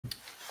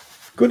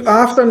Good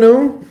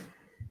afternoon.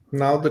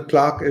 Now the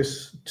clock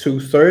is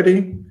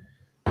 2:30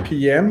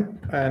 p.m.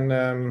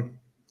 and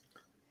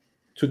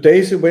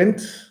today's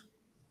event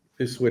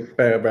is with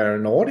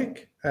Bavarian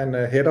Nordic and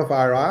head of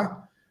IR,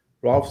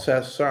 Rolf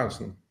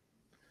Sørensen.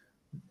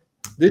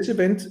 This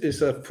event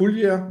is a full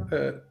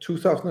year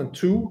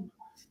 2002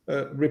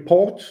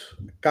 report,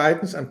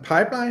 guidance and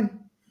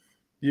pipeline.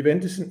 The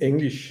event is in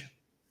English.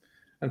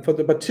 And for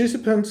the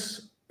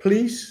participants,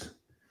 please,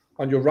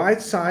 on your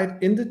right side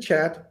in the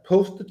chat,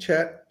 post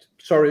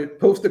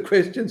the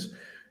questions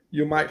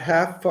you might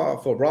have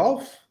for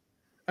Rolf,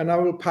 and I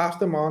will pass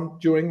them on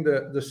during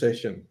the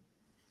session.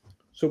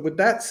 So with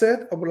that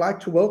said, I would like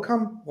to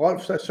welcome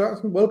Rolf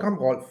Sørensen. Welcome,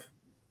 Rolf.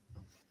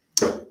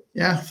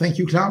 Yeah, thank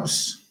you,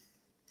 Klaus.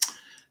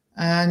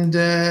 And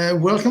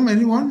welcome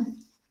everyone,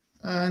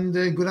 and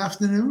good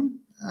afternoon.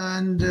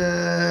 And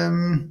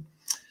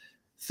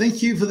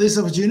thank you for this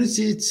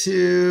opportunity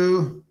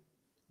to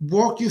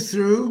walk you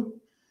through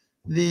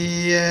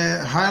the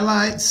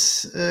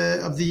highlights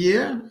of the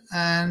year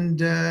and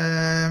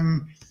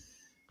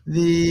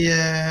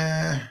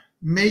the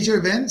major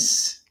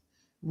events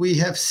we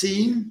have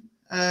seen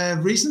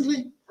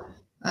recently,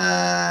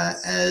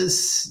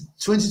 as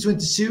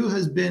 2022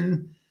 has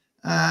been,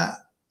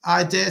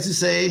 I dare to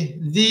say,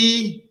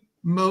 the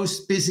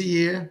most busy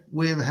year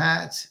we've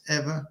had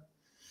ever.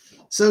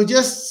 So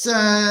just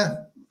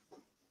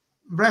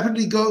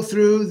rapidly go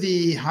through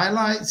the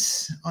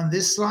highlights on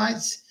this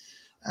slide.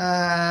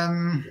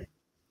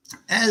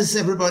 As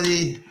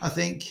everybody, I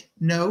think,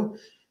 know,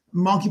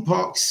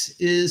 monkeypox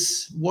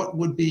is what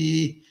would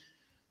be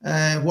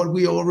what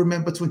we all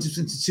remember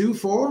 2022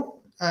 for.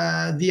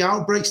 The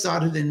outbreak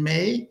started in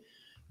May,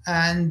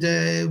 and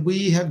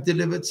we have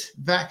delivered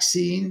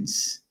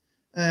vaccines,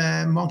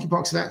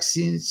 monkeypox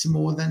vaccines, to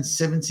more than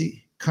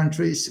 70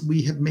 countries.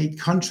 We have made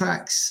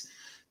contracts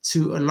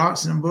to a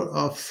large number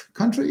of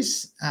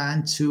countries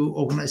and to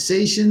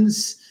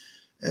organizations,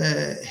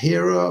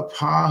 HERA,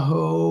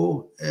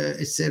 PAHO,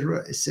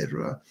 etc.,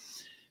 etc.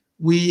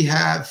 We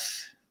have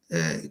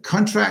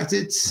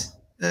contracted,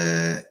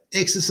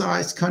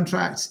 exercised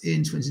contracts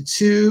in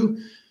 22,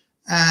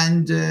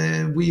 and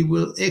we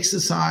will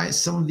exercise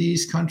some of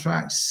these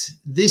contracts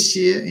this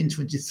year in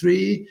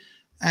 23,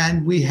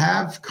 and we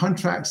have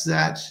contracts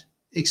that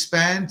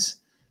expand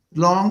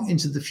long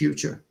into the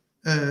future.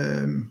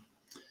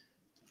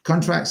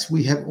 Contracts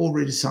we have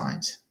already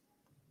signed.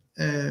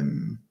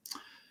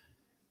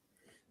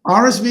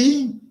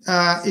 RSV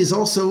is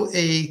also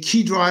a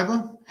key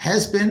driver,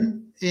 has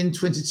been in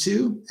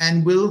 22,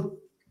 and will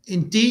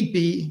indeed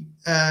be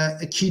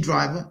a key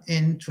driver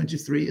in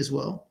 23 as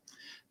well.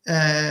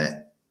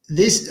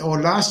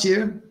 Last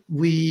year,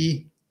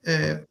 we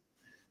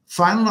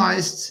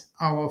finalized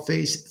our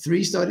phase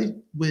 3 study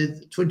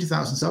with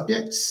 20,000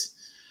 subjects,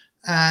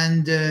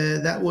 and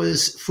that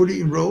was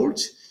fully enrolled.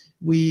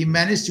 We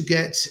managed to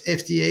get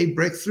FDA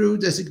breakthrough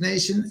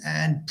designation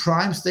and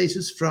prime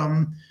status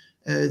from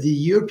the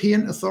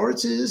European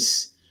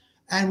authorities,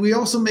 and we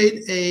also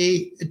made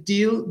a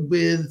deal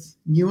with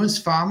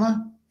Nuance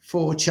Pharma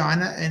for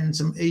China and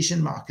some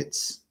Asian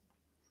markets.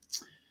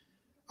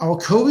 Our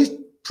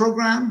COVID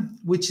program,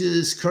 which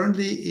is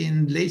currently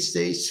in late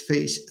stage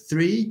phase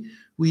 3,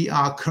 we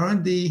are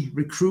currently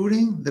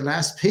recruiting the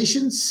last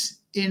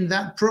patients in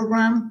that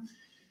program.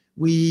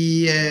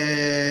 We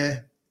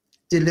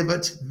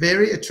delivered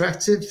very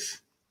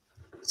attractive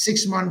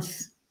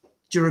 6-month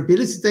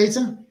durability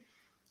data,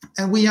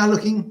 and we are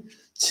looking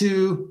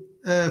to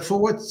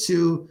forward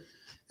to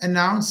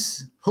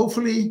announce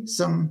hopefully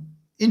some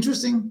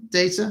interesting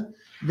data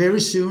very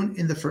soon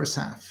in the first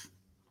half.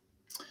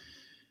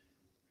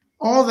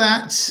 All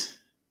that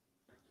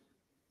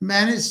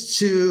managed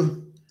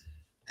to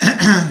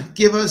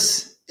give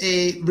us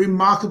a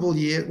remarkable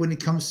year when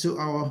it comes to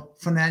our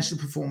financial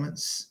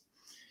performance.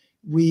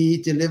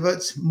 We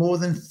delivered more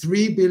than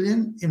 3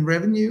 billion in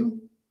revenue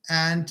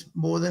and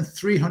more than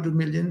 300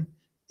 million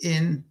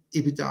in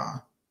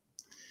EBITDA.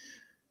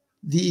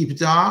 The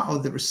EBITDA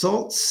of the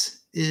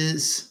results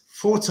is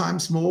 4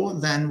 times more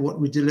than what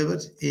we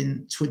delivered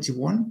in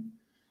 21,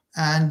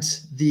 and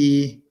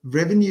the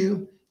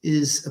revenue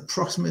is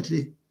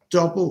approximately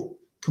double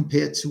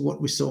compared to what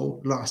we saw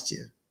last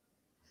year.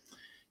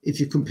 If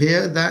you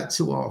compare that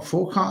to our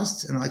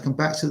forecast, and I come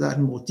back to that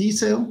in more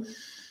detail,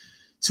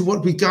 to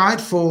what we guide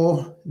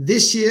for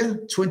this year,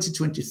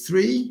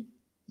 2023,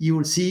 you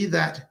will see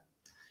that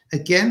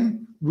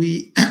again,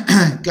 we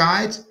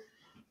guide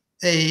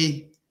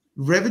a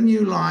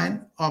revenue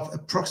line of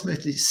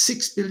approximately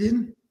 6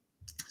 billion.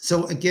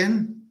 So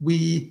again,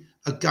 we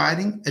are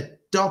guiding a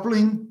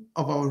doubling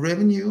of our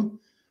revenue,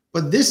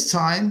 but this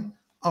time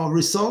our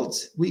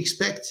result, we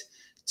expect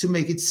to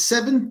make it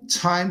 7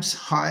 times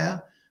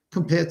higher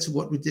compared to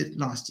what we did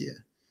last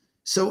year.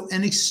 So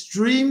an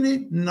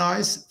extremely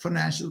nice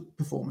financial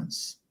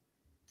performance.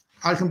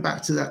 I'll come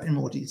back to that in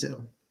more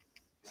detail.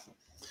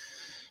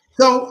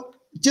 So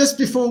just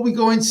before we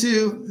go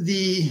into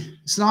the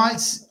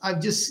slides, I'll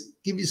just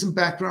give you some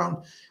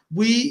background.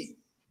 We,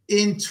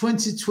 in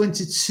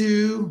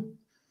 2022,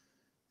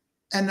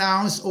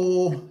 announced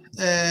or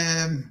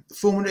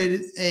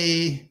formulated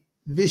a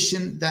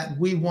vision that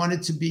we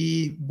wanted to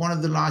be one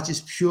of the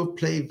largest pure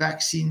play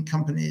vaccine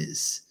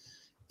companies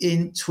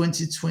in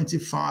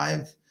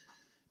 2025.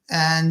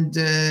 And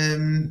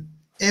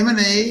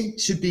M&A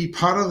should be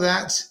part of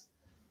that,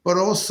 but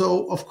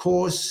also, of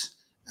course,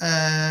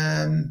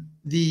 the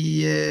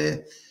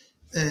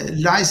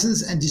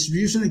license and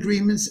distribution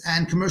agreements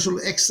and commercial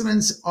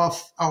excellence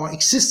of our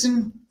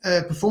existing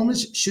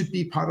performance should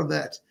be part of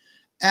that.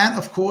 And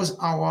of course,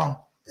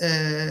 our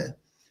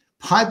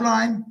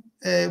pipeline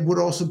would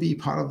also be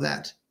part of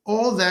that.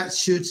 All that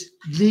should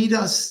lead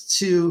us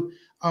to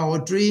our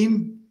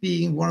dream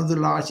being one of the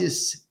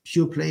largest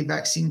pure play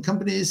vaccine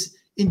companies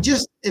in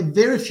just a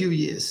very few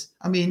years.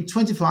 I mean,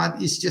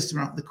 25 is just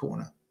around the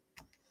corner.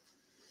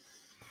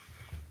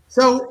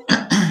 So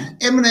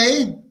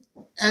M&A,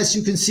 as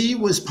you can see,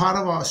 was part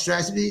of our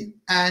strategy.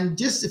 And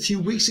just a few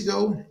weeks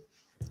ago,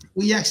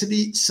 we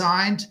actually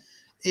signed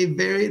a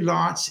very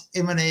large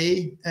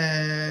M&A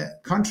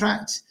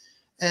contract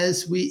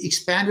as we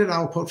expanded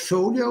our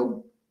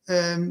portfolio.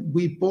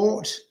 We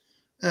bought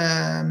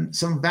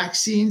some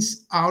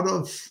vaccines out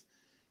of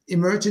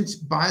Emergent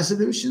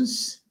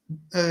Biosolutions.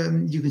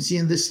 You can see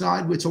in this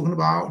slide, we're talking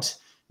about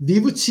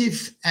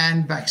Vivotif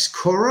and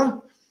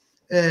Vaxchora.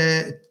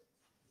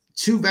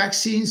 Two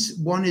vaccines,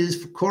 one is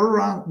for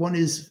cholera,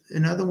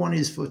 another one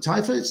is for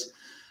typhoid,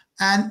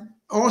 and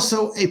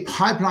also a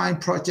pipeline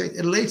project,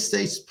 a late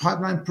stage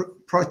pipeline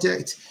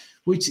project,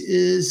 which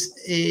is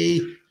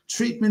a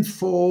treatment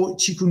for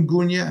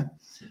chikungunya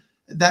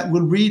that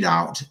will read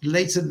out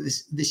later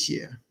this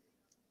year.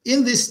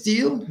 In this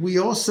deal, we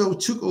also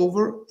took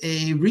over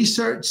a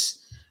research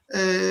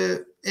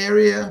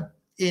area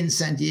in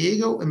San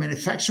Diego, a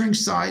manufacturing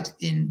site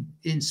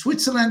in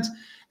Switzerland,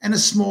 and a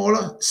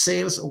smaller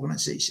sales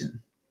organization.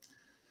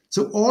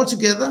 So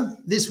altogether,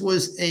 this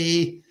was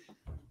a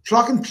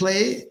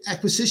plug-and-play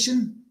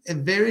acquisition, a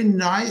very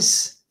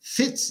nice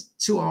fit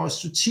to our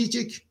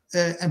strategic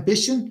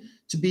ambition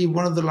to be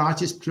one of the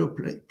largest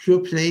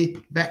pure-play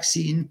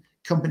vaccine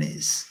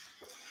companies.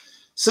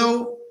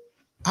 So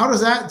how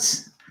does that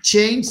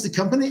change the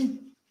company?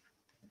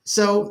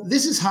 So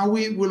this is how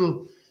we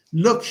will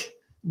look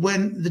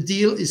when the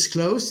deal is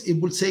closed.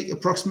 It will take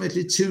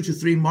approximately 2 to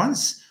 3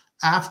 months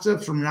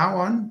from now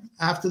on,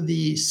 after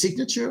the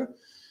signature.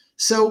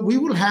 So we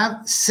will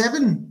have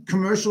 7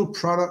 commercial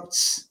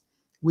products.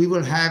 We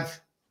will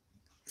have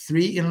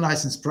 3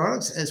 in-licensed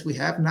products as we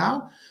have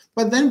now,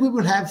 but then we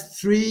will have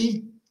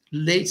 3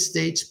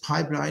 late-stage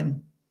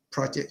pipeline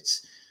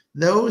projects.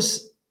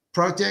 Those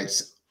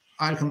projects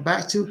I'll come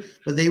back to,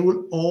 but they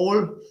will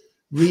all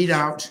read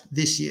out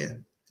this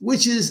year,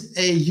 which is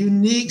a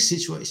unique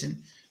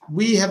situation.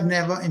 We have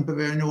never in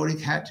Bavarian Nordic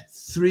had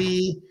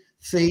 3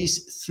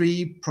 phase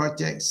 3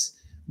 projects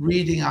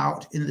reading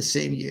out in the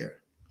same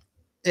year.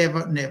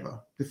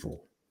 Never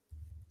before.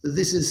 So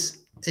this is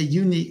a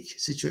unique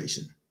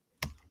situation.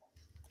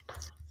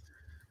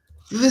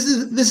 This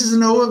is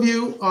an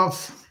overview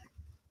of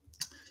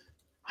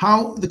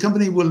how the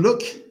company will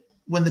look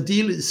when the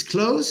deal is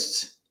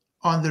closed.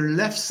 On the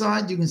left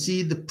side, you can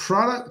see the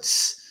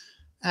products.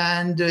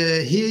 And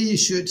here you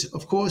should,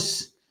 of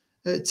course,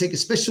 take a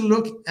special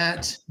look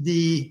at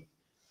the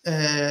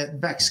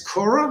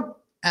Vaxchora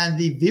and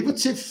the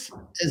Vivotif,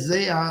 as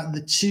they are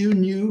the 2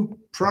 new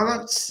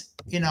products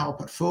in our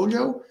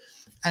portfolio.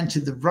 And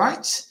to the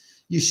right,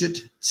 you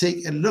should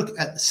take a look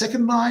at the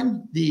second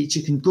line, the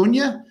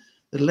chikungunya,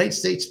 the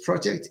late-stage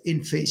project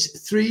in phase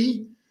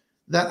 3,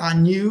 that are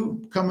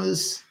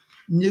newcomers,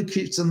 new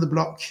kids on the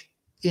block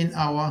in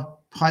our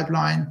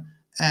pipeline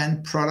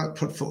and product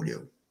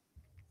portfolio.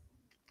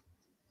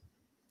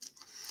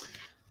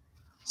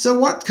 So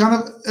what kind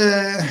of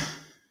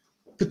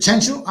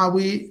potential are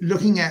we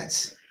looking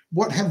at?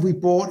 What have we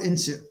bought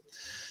into?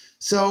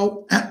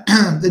 So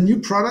the new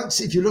products,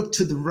 if you look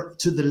to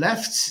the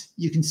left,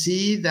 you can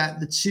see that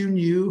the 2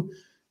 new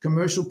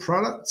commercial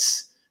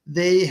products,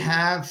 they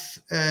have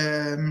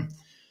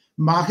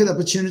market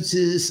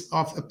opportunities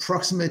of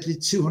approximately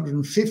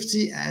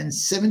 $250 and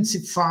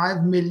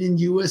 $75 million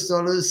US,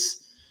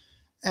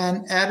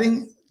 and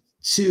adding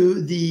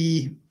to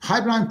the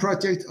pipeline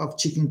project of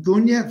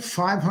chikungunya,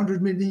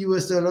 $500 million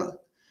US.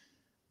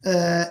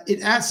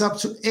 It adds up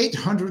to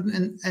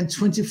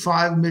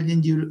 $825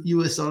 million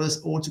US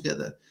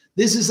altogether.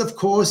 This is, of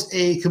course,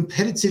 a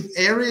competitive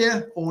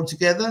area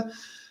altogether,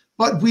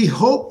 but we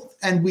hope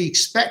and we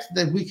expect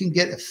that we can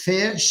get a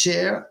fair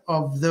share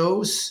of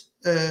those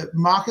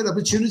market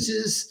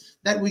opportunities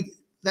that we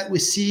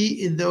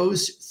see in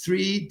those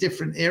 3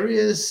 different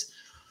areas: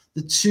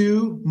 the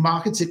 2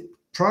 marketed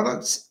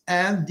products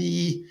and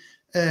the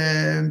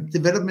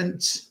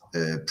development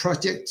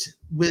project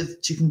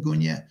with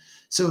chikungunya.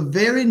 So a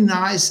very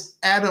nice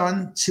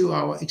add-on to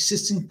our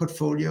existing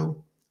portfolio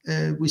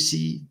we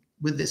see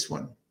with this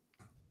one.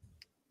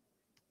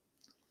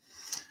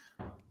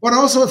 But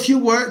also a few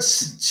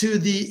words to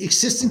the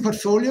existing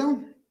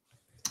portfolio.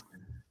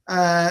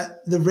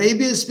 The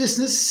rabies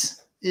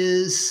business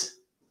is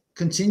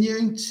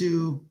continuing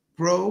to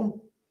grow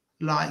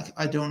like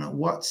I don't know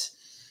what.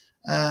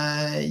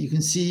 You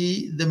can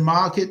see the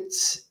market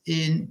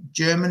in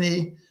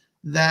Germany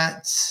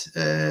that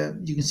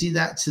you can see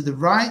that to the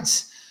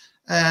right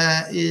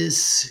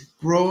is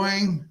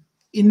growing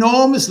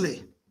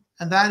enormously,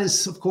 and that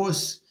is of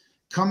course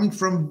coming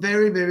from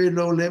very, very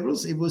low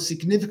levels. It was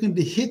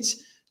significantly hit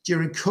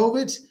during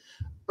COVID,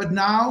 but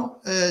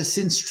now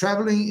since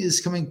traveling is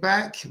coming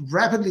back,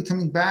 rapidly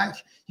coming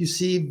back, you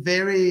see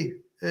very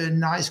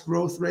nice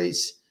growth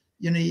rates.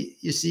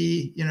 You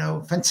see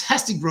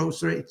fantastic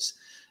growth rates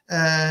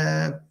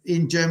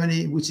in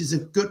Germany, which is a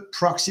good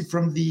proxy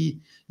from the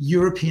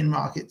European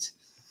market.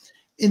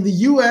 In the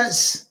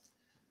US,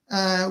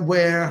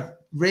 where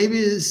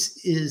rabies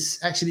is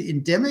actually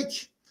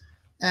endemic,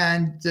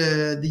 and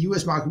the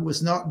US market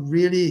was not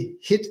really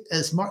hit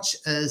as much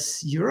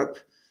as Europe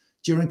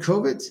during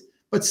COVID,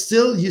 but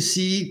still you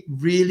see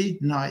really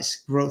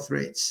nice growth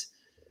rates,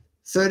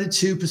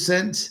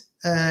 32%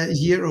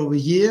 year over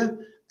year,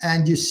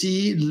 and you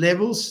see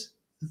levels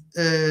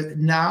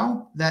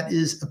now that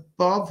is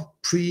above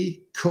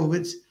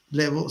pre-COVID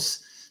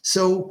levels.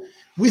 So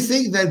we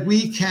think that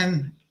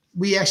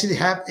we actually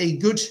have a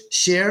good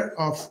share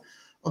of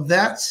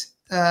that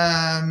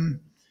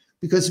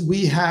because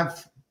we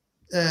have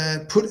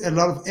put a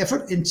lot of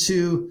effort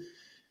into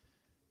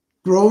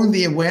growing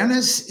the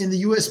awareness in the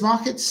US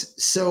markets.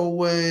 So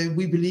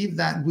we believe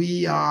that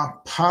we are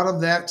part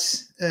of that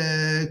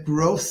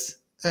growth,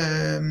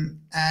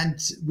 and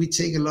we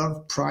take a lot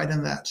of pride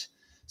in that.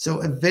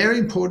 So a very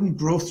important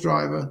growth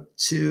driver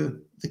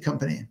to the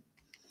company.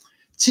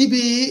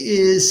 TBE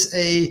is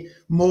a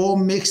more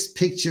mixed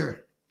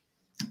picture.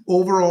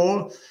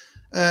 Overall,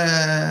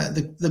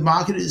 the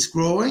market is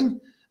growing,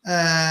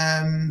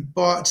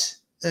 but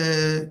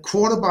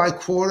quarter by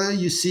quarter,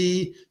 you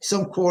see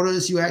some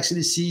quarters you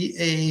actually see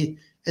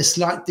a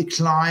slight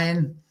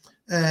decline.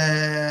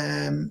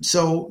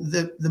 So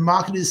the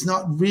market is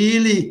not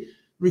really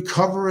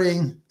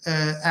recovering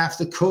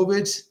after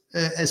COVID,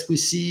 as we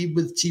see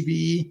with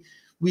TBE.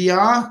 We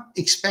are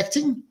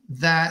expecting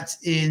that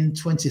in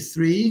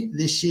 23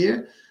 this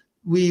year,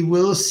 we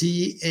will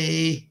see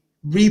a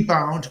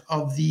rebound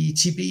of the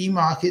TBE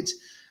market,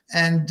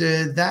 and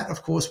that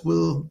of course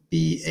will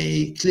be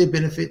a clear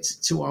benefit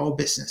to our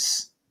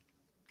business.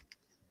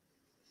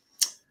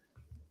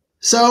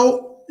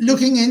 So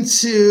looking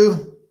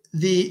into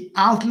the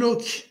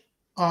outlook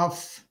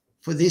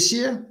for this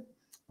year,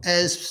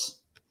 as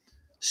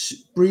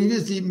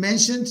previously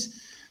mentioned,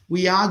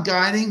 we are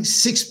guiding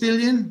 6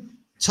 billion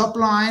top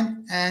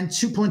line and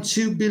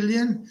 2.2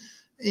 billion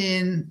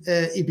in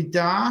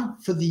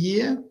EBITDA for the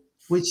year,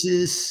 which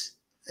is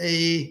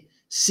a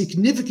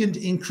significant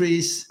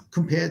increase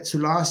compared to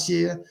last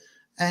year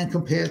and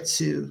compared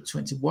to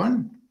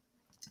 21.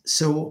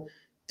 So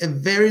a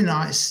very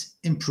nice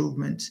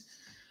improvement.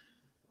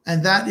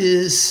 And that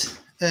is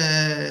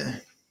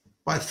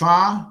by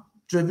far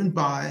driven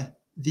by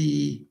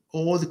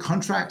all the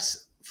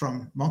contracts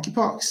from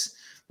monkeypox,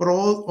 but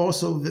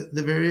also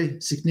the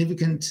very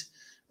significant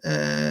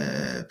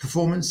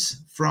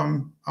performance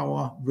from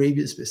our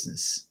rabies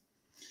business.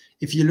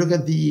 If you look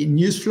at the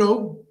news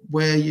flow,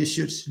 where you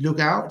should look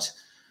out,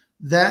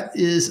 that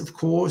is, of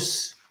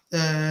course,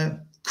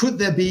 could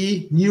there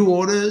be new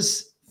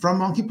orders from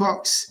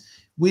monkeypox?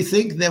 We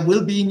think there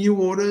will be new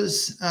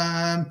orders.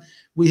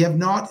 We have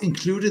not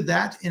included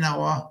that in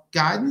our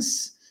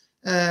guidance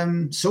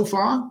so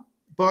far,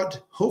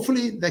 but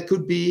hopefully there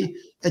could be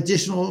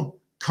additional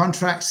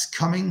contracts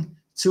coming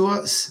to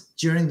us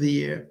during the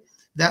year.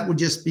 That would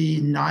just be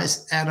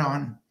nice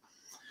add-on.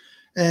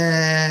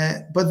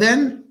 But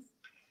then,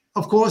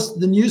 of course,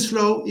 the news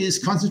flow is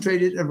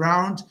concentrated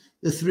around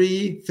the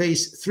 3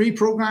 phase 3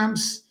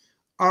 programs,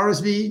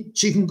 RSV,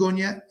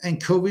 chikungunya,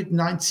 and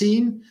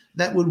COVID-19,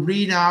 that will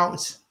read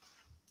out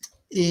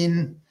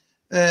in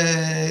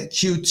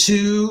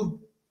Q2,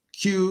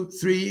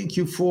 Q3, and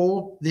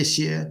Q4 this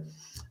year.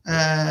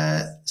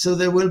 So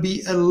there will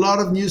be a lot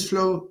of news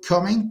flow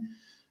coming.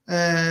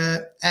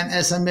 And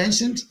as I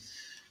mentioned,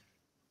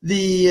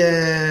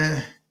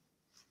 the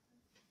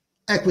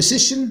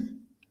acquisition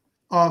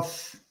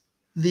of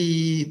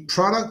the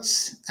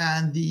products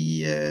and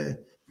the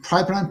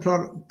pipeline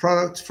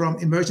products from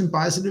Emergent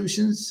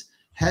Biosolutions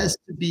has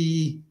to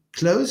be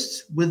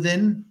closed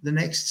within the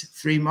next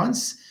 3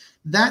 months.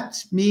 That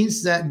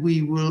means that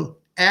we will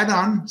add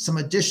on some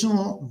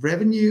additional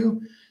revenue,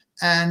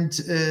 and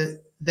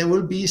there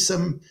will be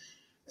some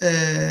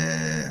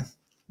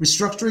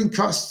restructuring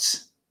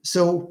costs.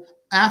 So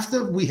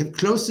after we have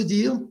closed the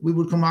deal, we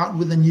will come out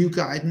with a new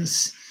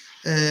guidance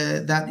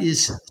that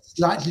is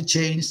slightly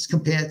changed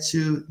compared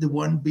to the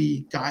one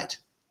we guide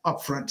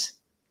upfront.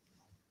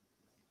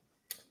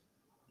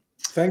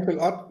 Thanks a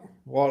lot,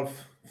 Rolf,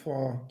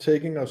 for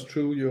taking us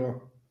through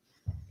your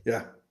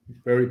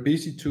very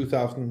busy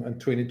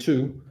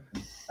 2022.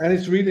 And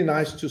it's really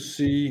nice to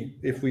see,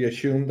 if we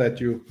assume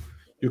that you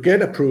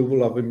get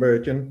approval of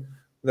Emergent,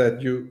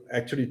 that you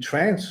actually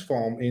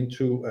transform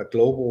into a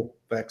global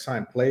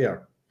vaccine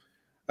player.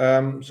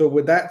 So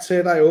with that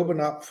said, I open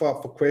up for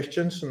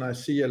questions, and I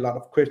see a lot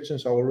of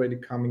questions are already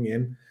coming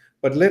in.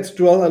 But let's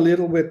dwell a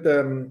little bit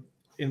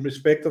in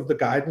respect of the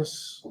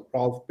guidance,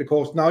 Rolf,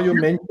 because now you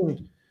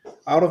mentioned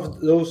out of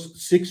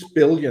those 6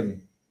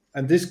 billion,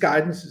 and this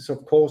guidance is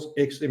of course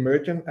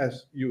ex-emergent,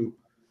 as you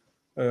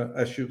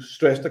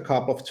stressed a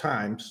couple of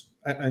times,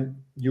 and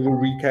you will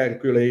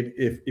recalculate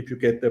if you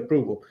get the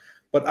approval.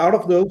 But out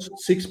of those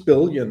 6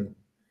 billion,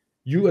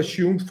 you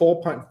assume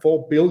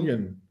 4.4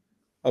 billion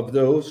of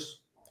those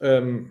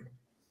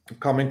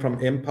coming from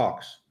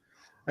mpox.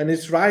 And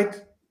it's right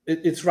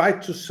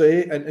to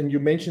say, and you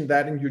mentioned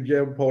that in your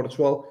year report as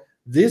well,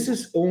 this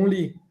is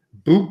only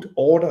booked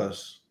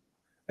orders,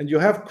 and you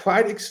have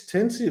quite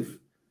extensive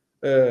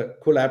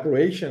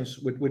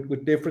collaborations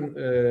with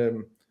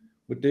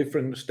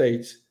different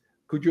states.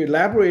 Could you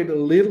elaborate a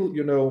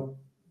little,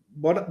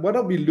 what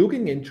are we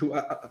looking into?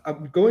 Are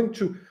we going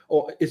to,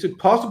 or is it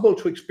possible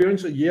to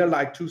experience a year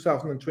like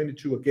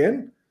 2022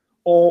 again,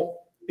 or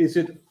is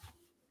it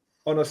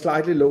on a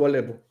slightly lower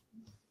level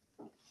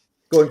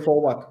going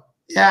forward?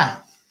 Yeah.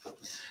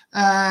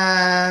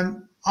 I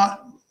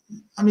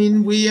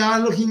mean, we are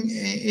looking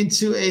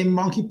into a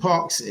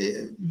monkeypox.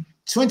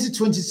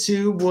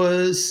 2022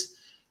 was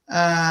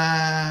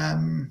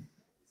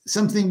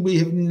something we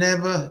have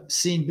never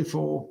seen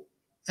before,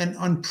 an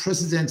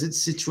unprecedented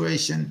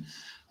situation,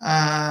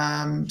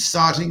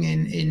 starting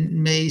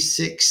in May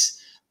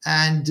 6,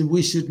 and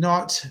we should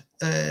not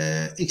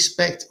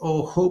expect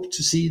or hope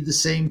to see the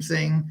same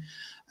thing,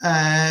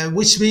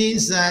 which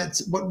means that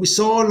what we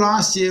saw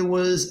last year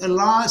was a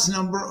large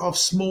number of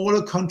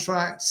smaller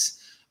contracts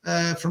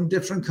from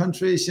different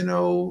countries,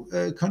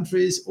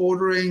 countries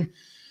ordering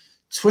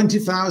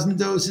 20,000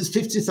 doses,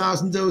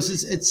 50,000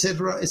 doses,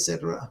 etc.,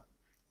 etc.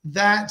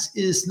 That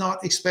is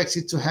not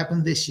expected to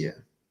happen this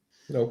year.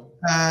 No.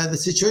 The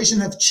situation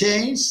have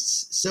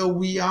changed, so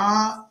we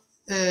are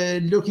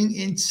looking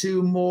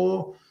into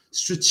more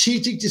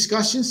strategic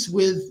discussions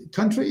with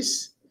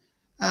countries.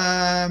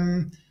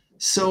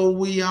 So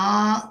we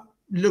are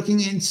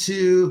looking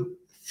into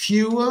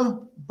fewer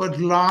but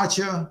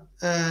larger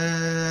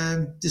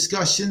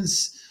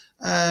discussions,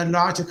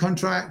 larger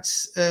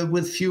contracts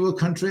with fewer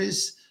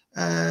countries.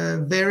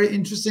 Very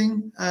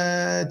interesting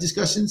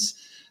discussions.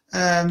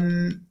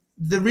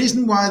 The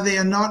reason why they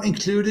are not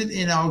included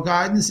in our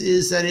guidance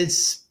is that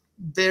it's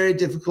very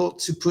difficult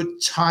to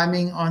put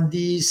timing on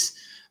these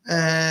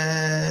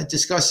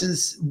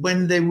discussions,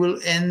 when they will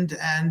end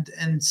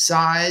and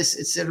size,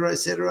 etc.,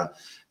 etc.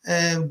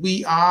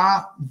 We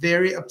are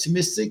very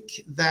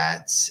optimistic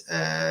that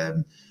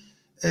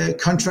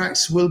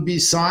contracts will be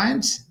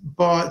signed,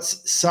 but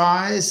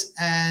size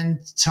and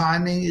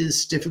timing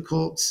is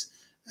difficult.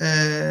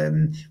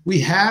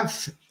 We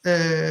have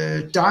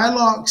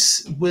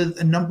dialogues with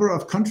a number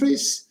of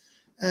countries,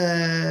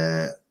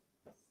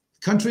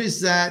 countries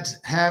that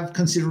have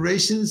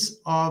considerations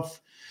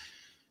of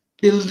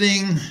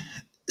building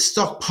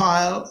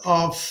stockpile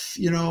of,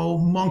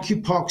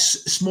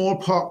 monkeypox,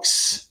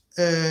 smallpox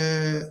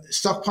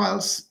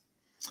stockpiles.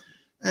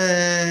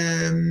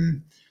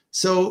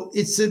 So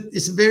it's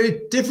a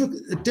very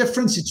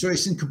different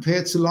situation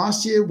compared to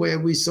last year, where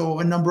we saw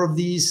a number of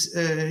these,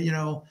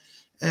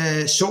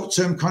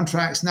 short-term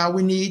contracts. Now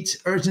we need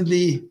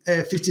urgently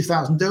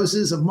 50,000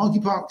 doses of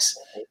monkeypox.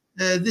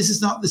 This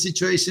is not the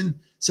situation.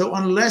 So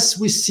unless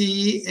we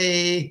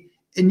see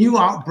a new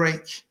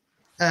outbreak,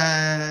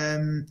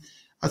 I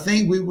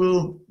think we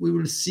will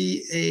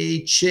see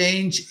a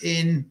change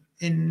in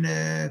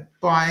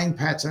buying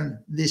pattern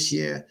this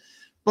year.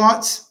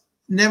 But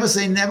never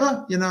say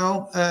never.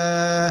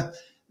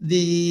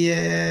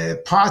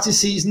 The party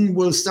season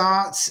will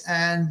start,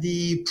 and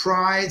the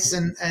prides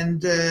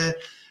and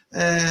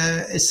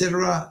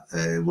etc.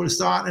 Will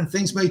start, and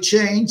things may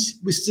change.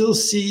 We still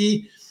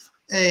see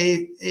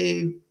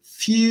a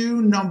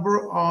few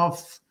number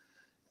of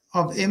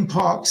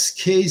mpox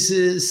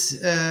cases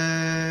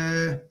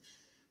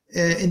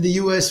in the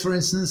US, for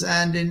instance,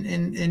 and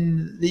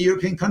in the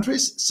European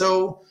countries.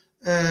 So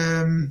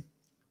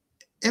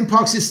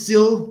mpox is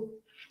still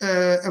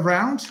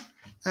around,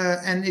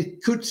 and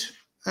it could,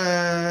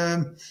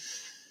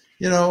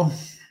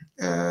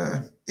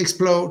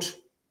 explode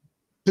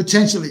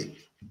potentially.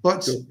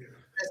 But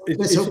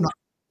let's hope not.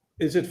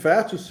 Is it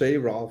fair to say,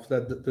 Rolf,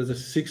 that there's a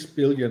 6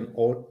 billion,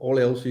 all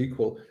else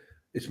equal,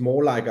 it's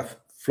more like a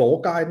floor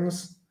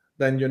guidance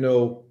than,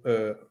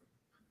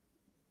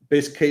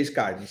 best case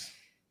guidance?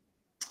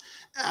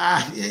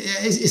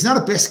 It's not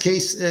a best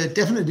case.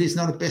 Definitely, it's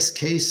not a best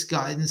case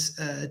guidance.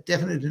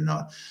 Definitely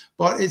not.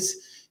 But it's,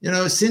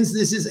 since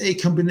this is a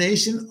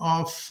combination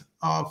of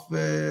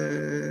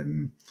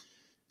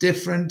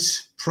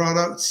different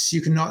products,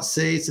 you cannot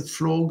say it's a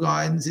floor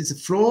guidance. It's a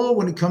floor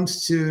when it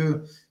comes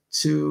to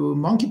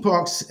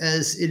monkeypox,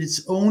 as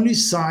it's only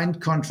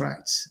signed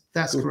contracts.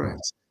 That's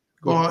correct.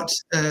 Good. But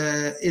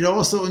it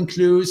also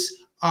includes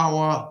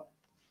our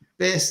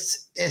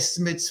best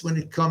estimates when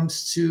it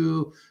comes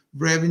to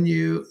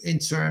revenue in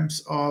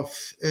terms of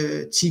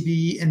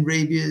TB and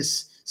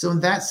rabies. So in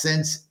that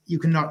sense, you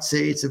cannot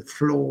say it's a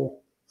floor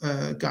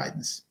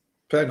guidance.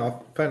 Fair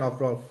enough,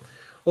 Rolf.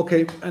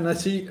 Okay, and I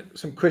see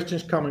some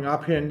questions coming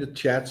up here in the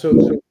chat.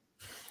 So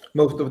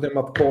most of them,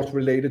 of course,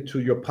 related to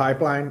your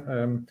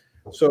pipeline.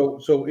 So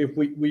if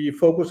we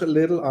focus a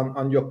little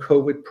on your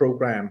COVID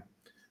program,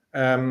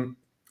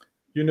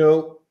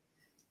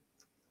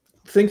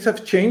 things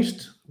have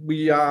changed.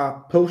 We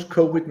are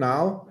post-COVID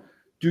now.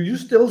 Do you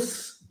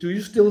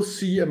still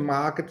see a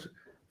market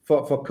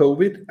for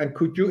COVID? And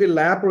could you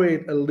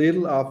elaborate a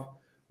little of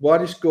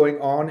what is going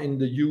on in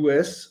the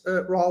US,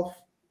 Rolf?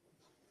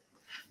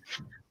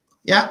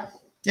 Yeah.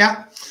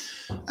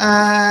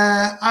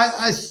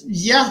 I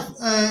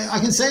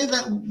can say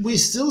that we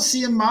still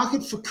see a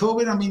market for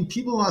COVID. I mean,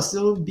 people are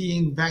still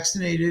being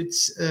vaccinated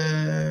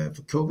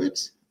for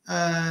COVID.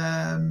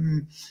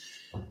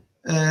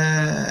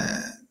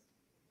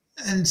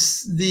 And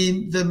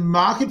the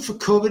market for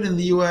COVID in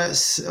the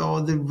US,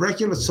 or the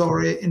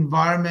regulatory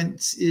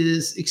environment,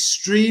 is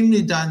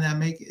extremely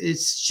dynamic.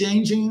 It's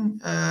changing,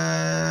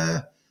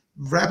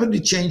 rapidly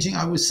changing,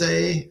 I would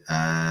say.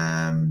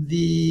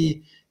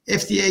 The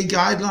FDA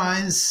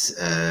guidelines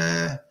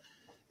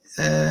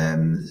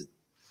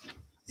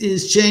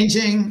is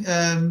changing,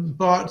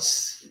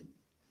 but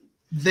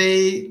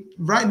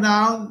right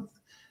now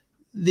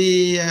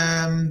the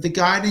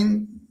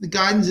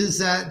guidance is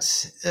that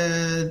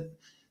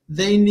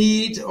they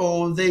need,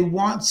 or they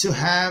want to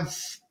have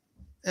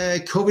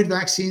COVID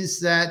vaccines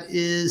that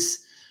is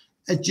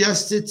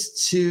adjusted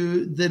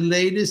to the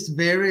latest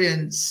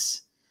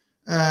variants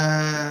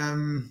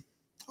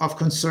of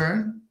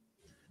concern.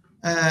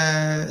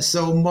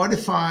 So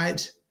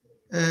modified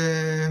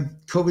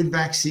COVID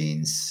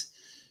vaccines.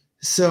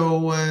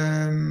 So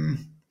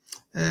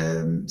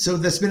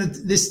there's been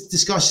this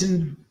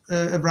discussion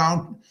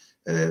around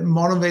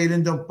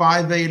monovalent or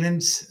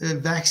bivalent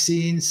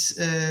vaccines,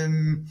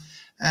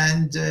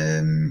 and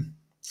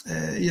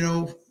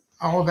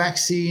our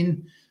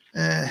vaccine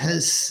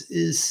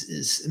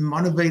is a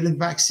monovalent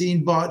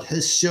vaccine, but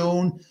has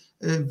shown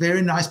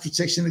very nice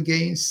protection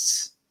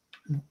against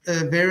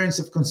variants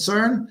of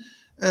concern.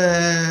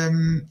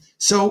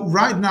 So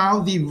right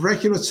now the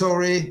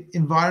regulatory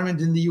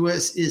environment in the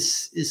US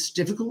is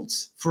difficult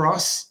for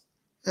us,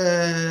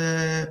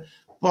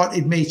 but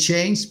it may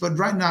change. But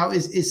right now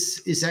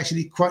it's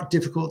actually quite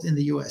difficult in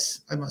the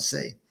US, I must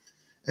say.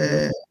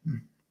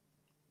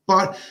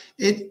 But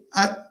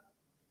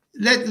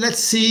let's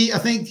see. I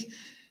think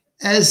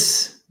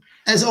as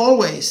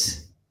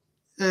always,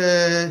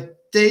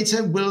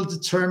 data will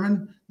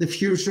determine the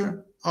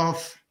future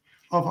of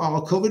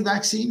our COVID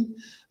vaccine.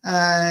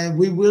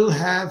 We will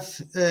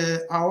have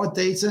our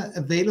data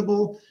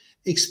available,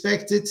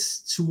 expected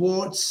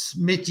towards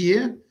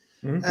mid-year.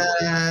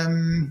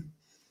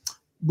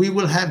 We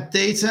will have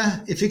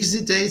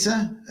efficacy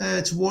data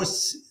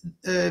towards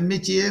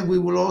mid-year. We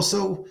will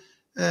also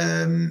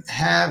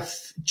have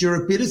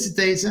durability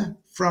data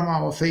from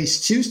our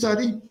phase 2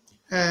 study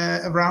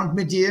around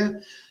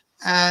mid-year.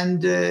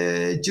 And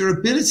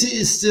durability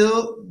is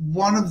still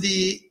one of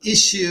the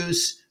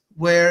issues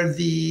where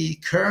the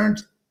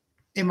current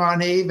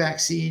mRNA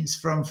vaccines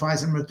from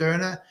Pfizer and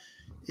Moderna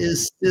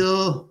is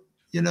still,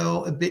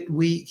 a bit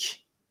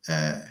weak,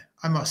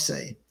 I must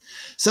say.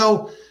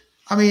 So,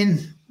 I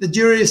mean, the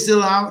jury is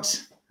still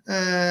out,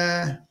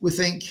 we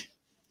think.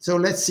 So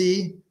let's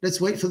see.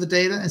 Let's wait for the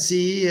data and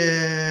see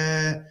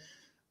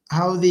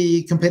how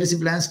the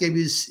competitive landscape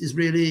is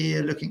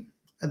really looking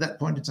at that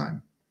point in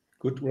time.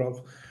 Good,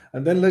 Rolf.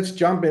 And then let's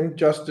jump in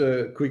just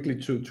quickly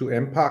to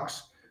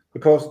mpox,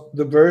 because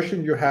the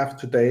version you have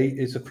today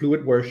is a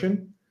fluid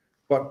version,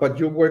 but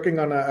you're working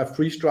on a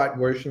freeze-dried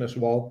version as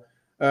well.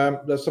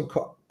 There's some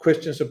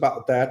questions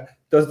about that.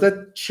 Does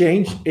that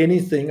change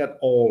anything at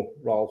all,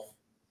 Rolf,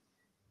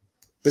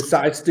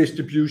 besides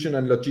distribution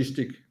and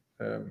logistic?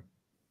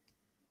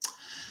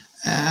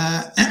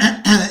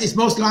 It's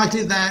most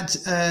likely that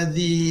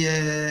the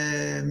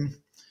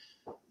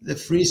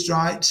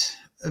freeze-dried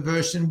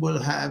version will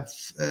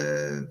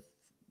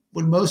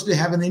mostly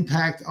have an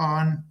impact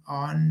on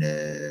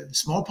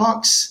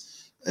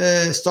smallpox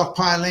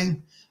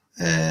stockpiling.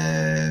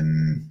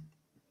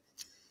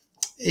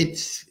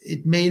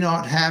 It may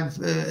not have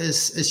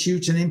as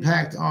huge an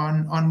impact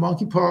on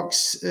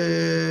monkeypox,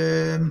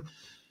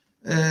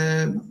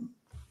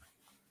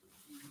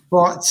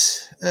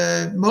 but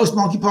most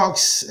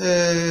monkeypox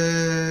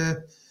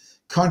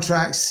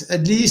contracts,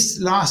 at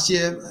least last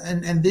year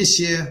and this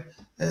year,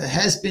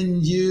 has been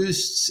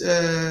used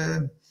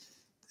at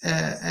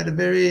a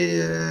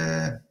very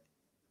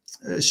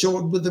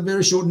with a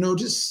very short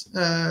notice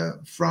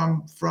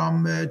from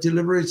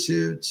delivery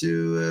to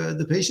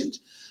the patient.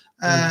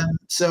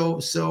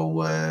 So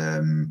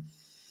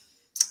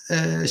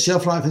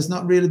shelf life has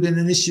not really been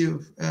an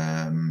issue,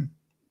 and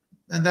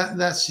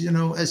that's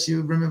as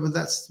you remember,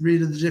 that's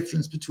really the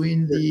difference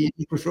between the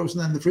liquid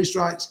frozen and the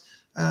freeze-dried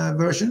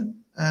version.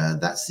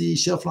 That's the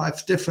shelf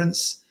life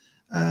difference.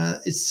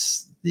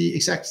 It's the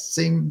exact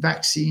same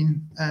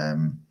vaccine.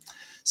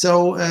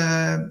 So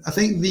I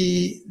think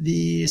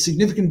the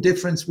significant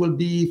difference will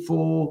be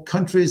for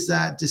countries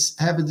that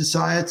have a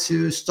desire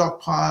to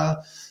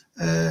stockpile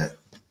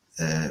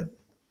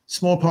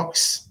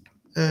smallpox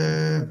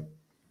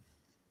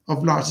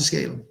of larger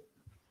scale.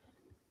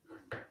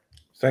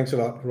 Thanks a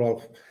lot,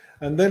 Rolf.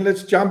 And then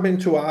let's jump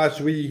into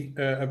RSV,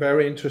 a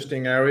very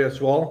interesting area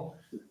as well.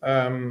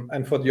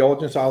 And for the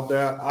audience out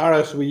there,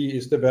 RSV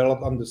is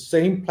developed on the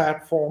same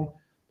platform,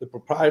 the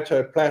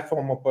proprietary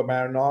platform of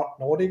Bavarian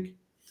Nordic.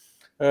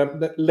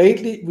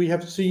 Lately, we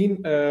have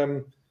seen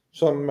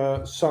some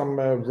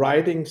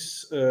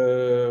writings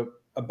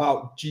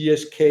about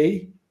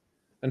GSK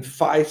and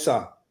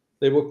Pfizer.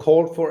 They were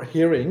called for a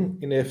hearing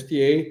in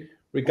FDA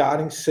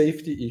regarding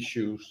safety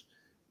issues.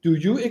 Do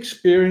you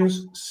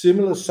experience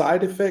similar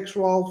side effects,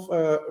 Rolf,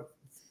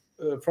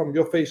 from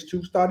your phase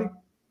 2 study?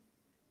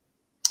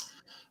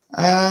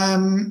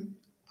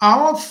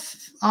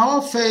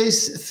 Our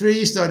phase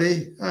 3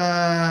 study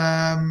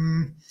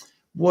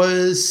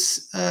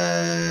was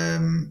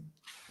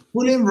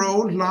fully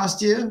enrolled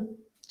last year,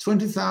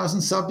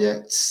 20,000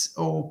 subjects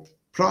or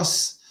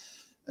plus,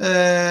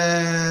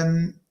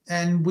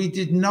 and we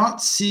did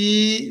not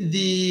see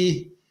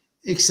the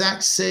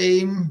exact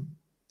same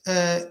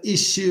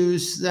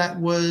issues that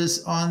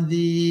was on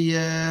the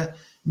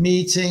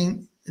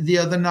meeting the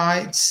other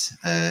night,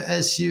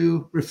 as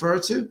you refer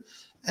to,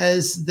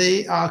 as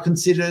they are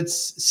considered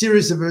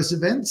serious adverse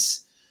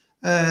events.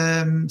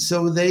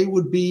 So they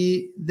would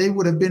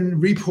have been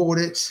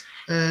reported.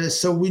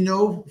 So we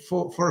know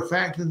for a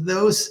fact that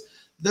those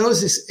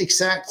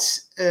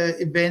exact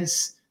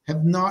events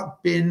have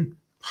not been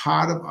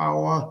part of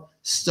our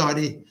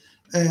study.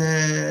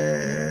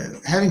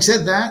 Having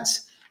said that,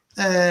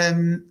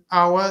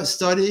 our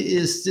study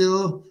is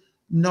still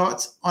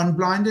not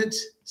unblinded,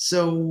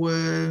 so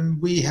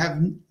we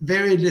have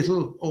very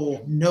little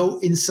or no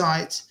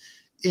insight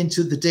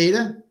into the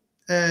data.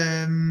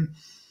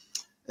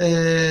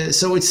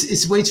 So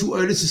it's way too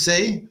early to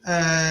say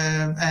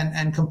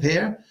and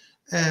compare.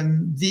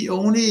 The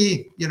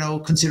only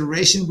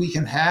consideration we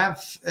can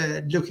have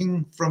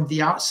looking from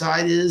the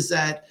outside is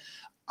that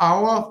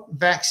our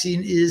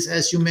vaccine is,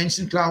 as you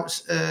mentioned,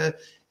 Claus,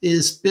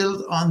 is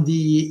built on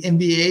the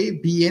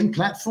MVA-BN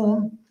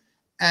platform.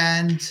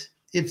 And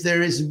if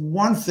there is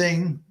one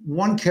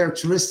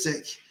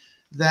characteristic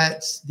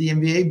that the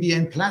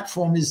MVA-BN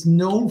platform is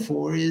known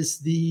for, is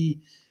the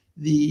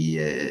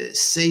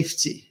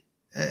safety.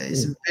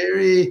 It's a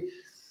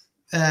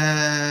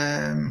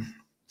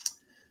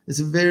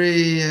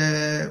very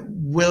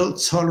well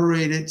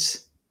tolerated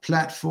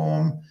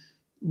platform.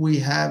 We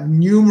have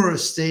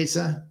numerous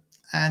data,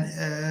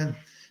 and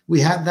we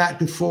had that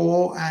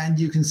before, and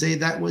you can say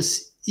that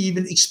was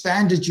even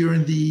expanded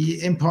during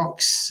the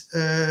Mpox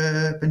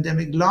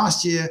pandemic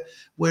last year,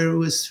 where it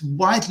was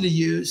widely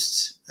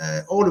used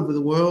all over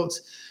the world.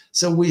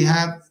 So we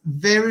have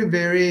very,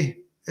 very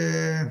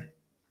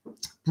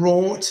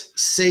broad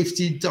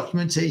safety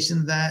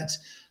documentation that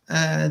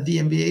the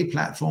MVA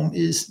platform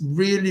is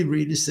really,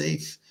 really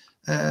safe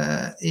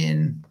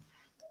in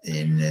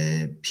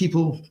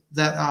people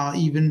that are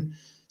even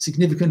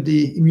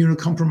significantly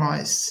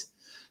immunocompromised.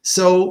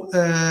 So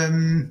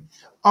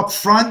up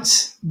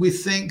front, we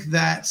think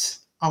that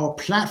our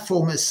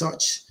platform as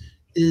such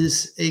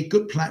is a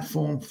good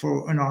platform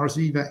for an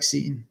RSV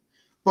vaccine.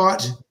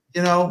 But,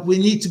 we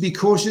need to be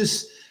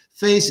cautious.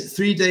 Phase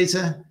 3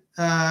 data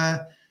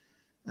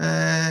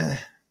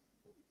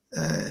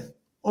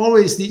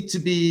always need to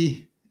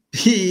be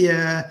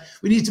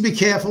we need to be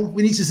careful.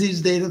 We need to see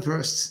the data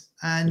first.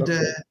 And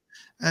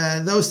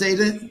those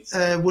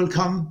data will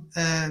come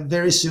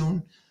very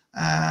soon.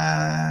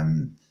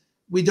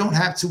 We don't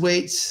have to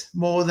wait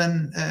more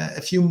than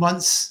a few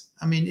months.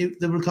 I mean,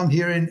 they will come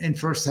here in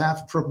first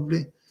half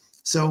probably.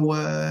 So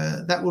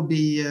that will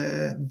be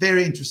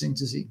very interesting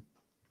to see.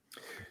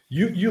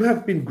 You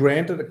have been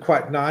granted a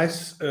quite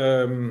nice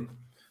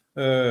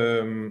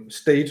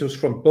status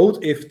from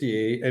both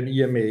FDA and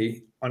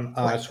EMA on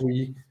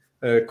RSV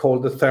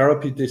called the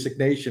therapy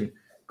designation.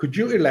 Could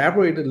you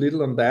elaborate a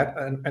little on that?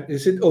 And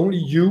is it only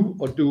you,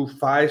 or do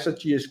Pfizer,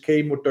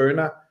 GSK,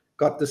 Moderna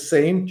got the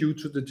same due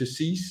to the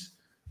disease?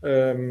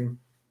 I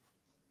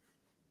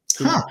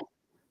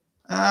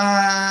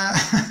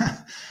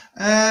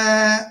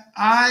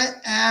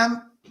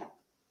am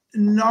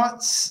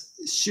not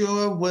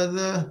sure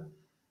whether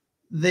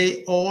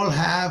they all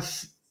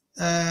have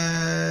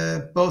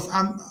both.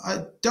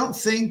 I don't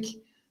think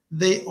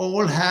they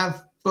all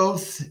have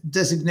both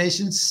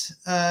designations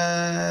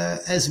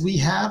as we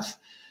have,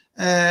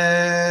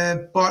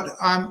 but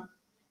I'm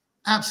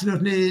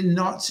absolutely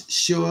not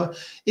sure.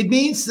 It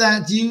means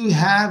that you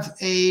have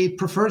a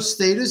preferred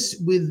status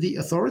with the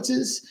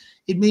authorities.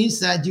 It means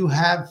that you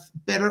have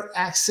better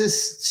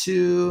access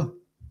to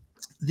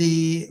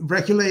the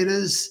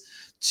regulators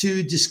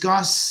to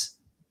discuss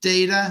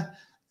data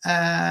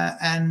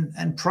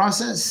and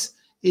process.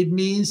 It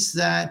means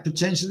that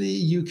potentially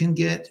you can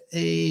get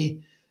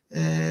a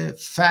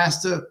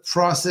faster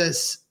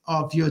process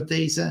of your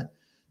data.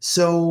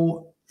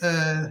 So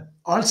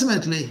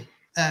ultimately,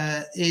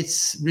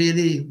 it's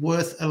really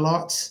worth a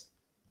lot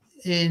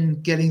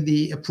in getting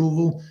the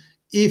approval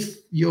if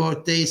your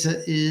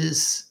data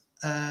is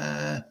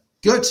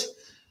good.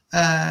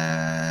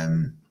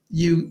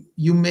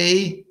 You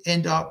may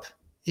end up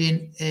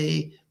in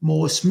a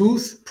more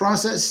smooth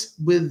process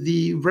with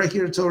the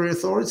regulatory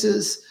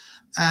authorities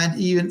and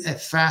even a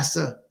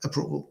faster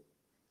approval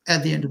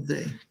at the end of the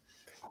day.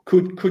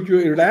 Could you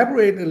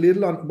elaborate a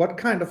little on what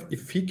kind of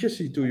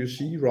efficacy do you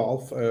see,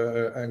 Rolf,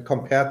 and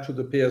compared to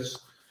the peers?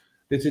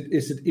 Is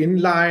it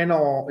inline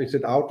or is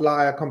it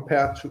outlier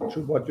compared to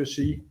what you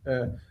see?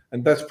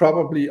 And that's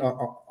probably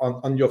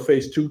on your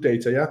phase 2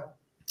 data, yeah?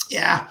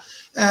 Yeah,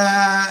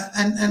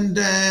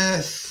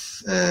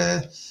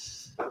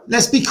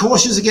 let's be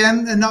cautious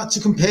again and not to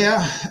compare,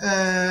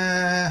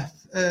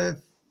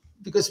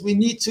 because we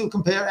need to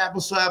compare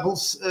apples to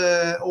apples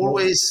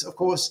always, of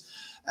course.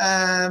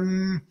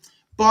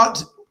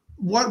 But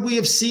what we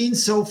have seen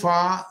so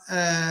far,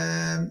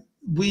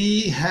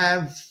 we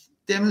have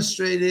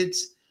demonstrated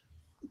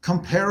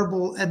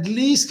at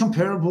least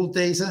comparable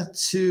data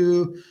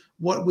to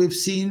what we've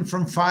seen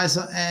from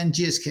Pfizer and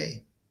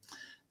GSK.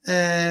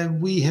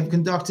 We have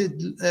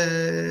conducted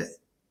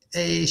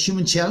a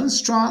human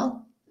challenge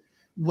trial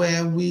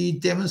where we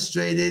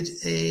demonstrated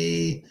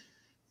a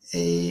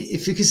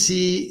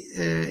efficacy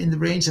in the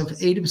range of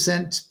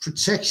 80%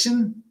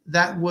 protection.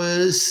 That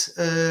was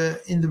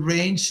in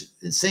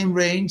the same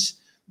range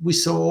we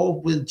saw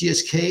with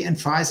GSK and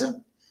Pfizer.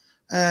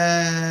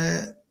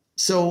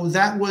 So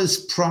that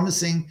was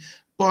promising,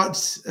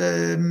 but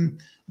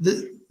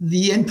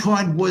the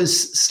endpoint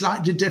was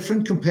slightly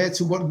different compared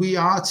to what we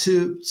are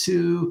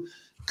to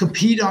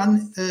compete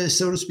on,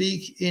 so to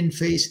speak, in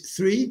phase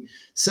 3.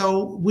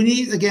 So we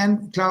need,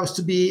 again, Klaus,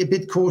 to be a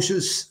bit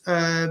cautious.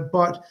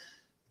 But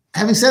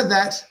having said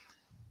that,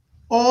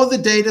 all the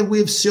data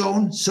we've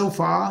shown so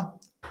far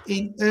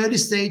in early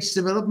stage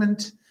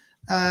development,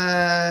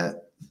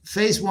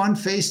 phase 1,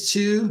 phase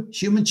 2,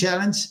 human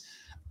challenge,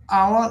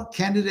 our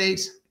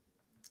candidates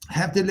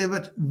have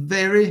delivered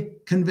very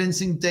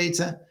convincing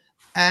data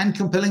and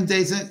compelling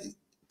data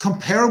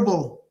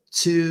comparable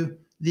to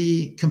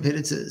the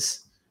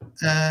competitors.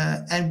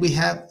 And we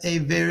have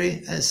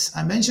as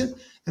I mentioned,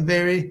 a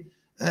very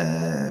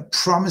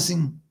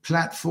promising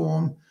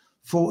platform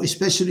for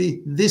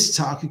especially this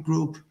target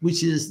group,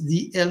 which is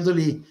the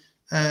elderly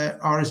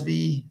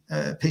RSV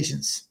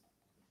patients.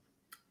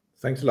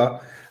 Thanks a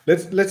lot.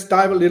 Let's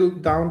dive a little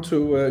down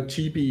to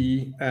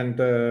TBE and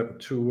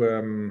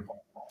to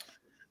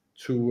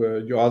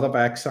your other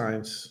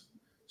vaccines.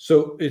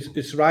 So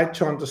it's right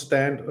to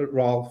understand,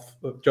 Rolf,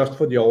 just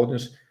for the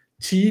audience,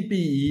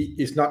 TBE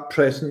is not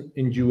present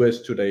in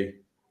US today.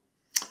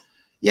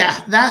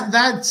 Yeah,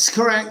 that's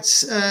correct.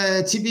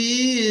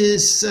 TBE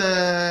is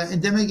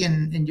endemic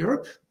in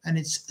Europe and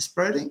it's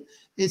spreading.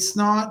 It's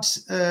not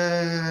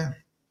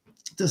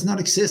does not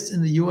exist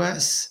in the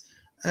US.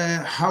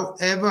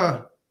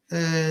 However,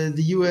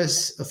 the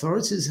US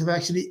authorities have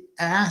actually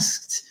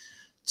asked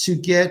to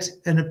get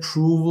an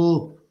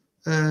approval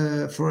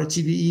for a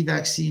TBE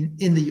vaccine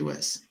in the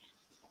US,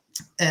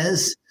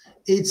 as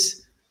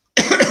it's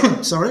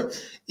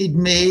it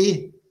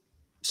may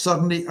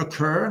suddenly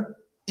occur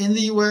in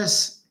the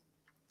US,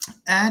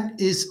 and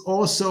is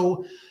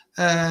also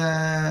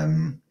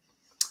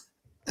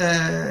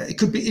it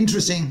could be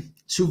interesting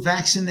to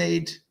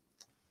vaccinate,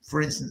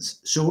 for instance,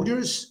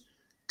 soldiers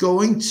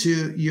going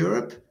to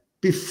Europe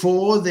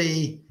before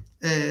they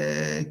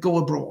go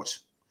abroad.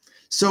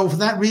 So for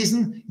that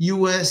reason,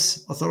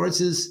 US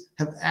authorities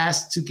have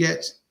asked to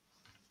get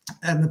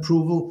an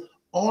approval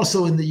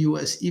also in the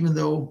US, even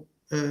though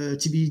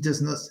TBE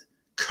does not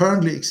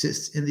currently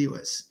exist in the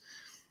US.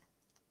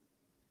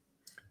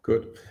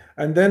 Good.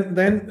 And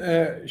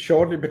then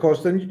shortly,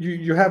 because then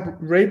you have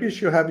rabies,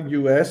 you have in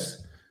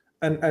US,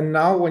 and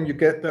now when you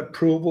get the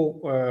approval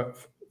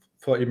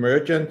for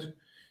emergent,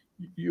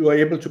 you are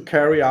able to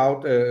carry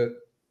out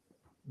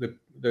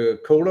the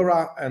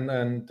cholera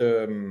and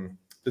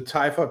the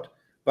typhoid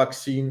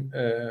vaccine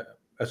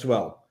as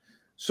well.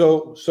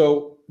 So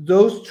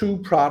those two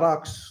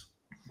products,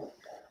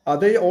 are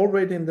they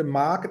already in the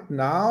market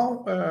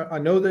now? I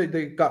know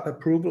they got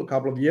approval a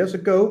couple of years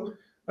ago.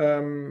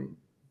 And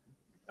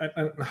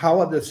how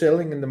are they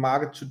selling in the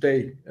market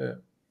today?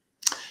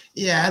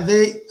 Yeah,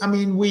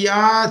 we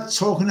are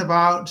talking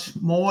about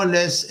more or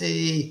less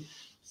a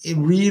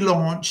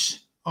relaunch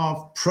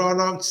of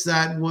products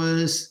that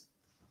was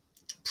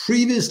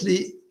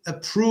previously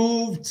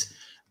approved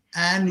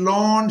and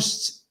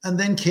launched, and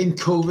then came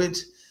COVID.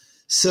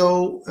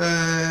 So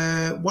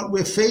what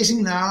we're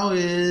facing now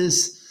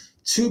is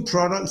two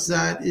products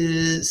that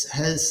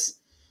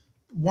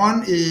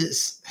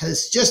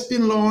has just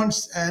been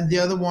launched, and the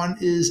other one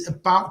is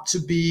about to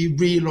be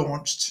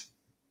relaunched.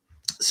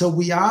 So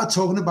we are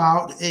talking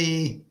about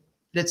a,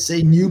 let's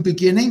say, new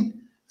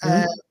beginning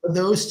for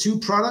those two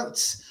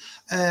products.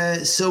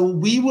 So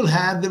we will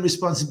have the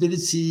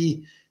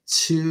responsibility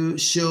to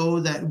show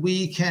that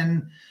we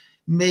can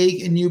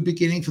make a new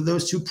beginning for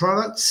those two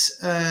products.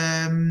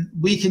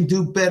 We can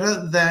do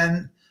better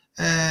than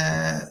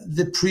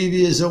the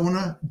previous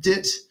owner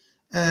did.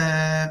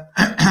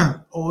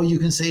 Or you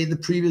can say the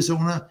previous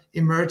owner,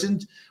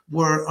 Emergent,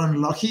 were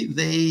unlucky.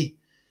 They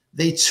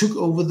they took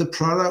over the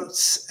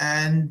products,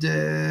 and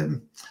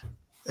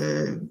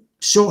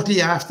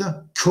shortly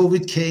after,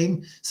 COVID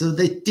came, so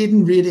they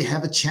didn't really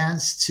have a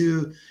chance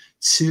to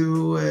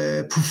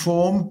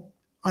perform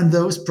on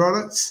those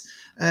products.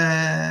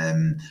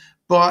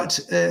 But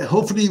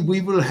hopefully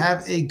we will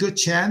have a good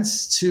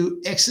chance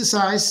to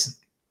exercise.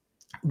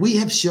 We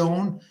have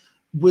shown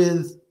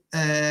with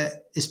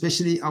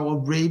especially our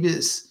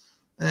rabies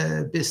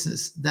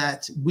business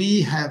that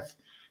we have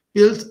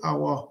built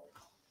our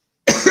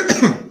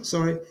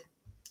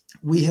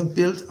we have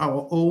built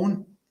our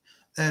own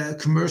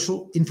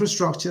commercial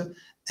infrastructure,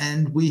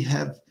 and we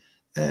have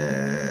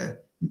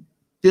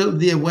built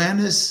the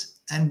awareness,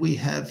 and we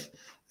have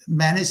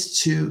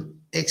managed to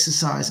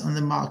exercise on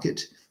the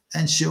market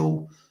and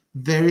show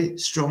very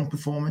strong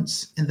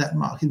performance in that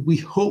market. We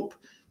hope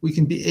we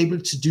can be able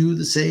to do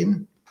the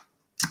same.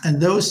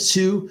 And those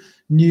two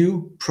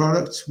new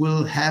products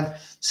will have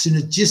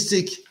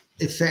synergistic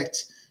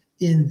effect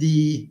in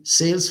the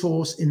sales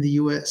force in the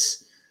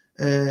US.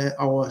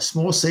 Our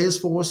small sales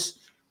force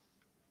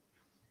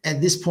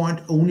at this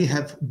point only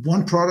have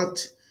one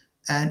product,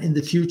 and in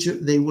the future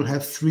they will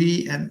have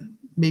 3, and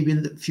maybe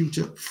in the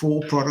future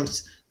 4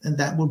 products, and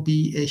that will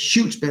be a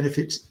huge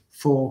benefit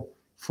for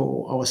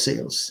our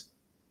sales.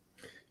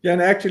 Yeah,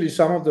 and actually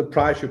some of the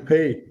price you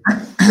pay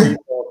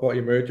for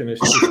emerging is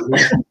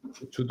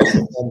to the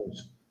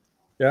performance.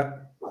 Yeah.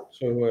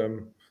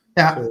 So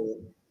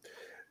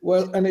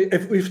well, and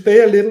if we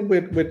stay a little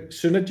bit with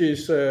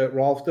synergies,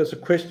 Rolf, there's a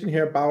question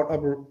here about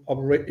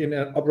in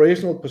an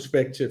operational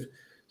perspective,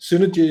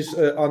 synergies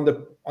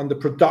on the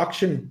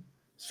production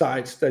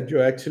sides that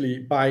you actually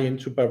buy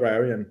into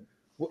Bavarian.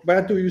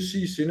 Where do you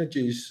see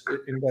synergies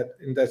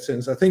in that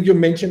sense? I think you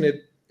mentioned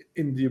it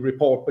in the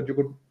report, but you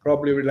could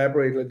probably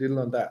elaborate a little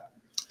on that.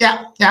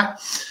 Yeah.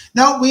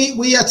 Now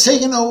we are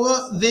taking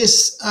over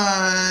this,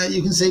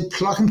 you can say,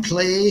 plug and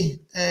play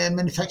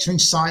manufacturing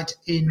site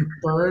in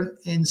Bern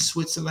in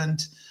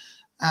Switzerland.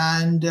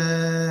 And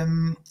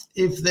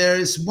if there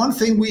is one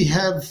thing we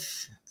have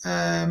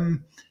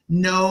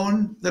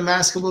known the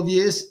last couple of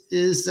years,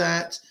 is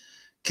that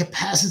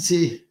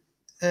capacity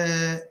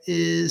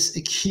is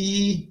a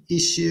key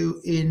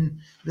issue in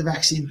the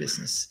vaccine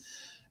business.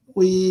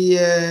 We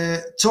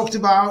talked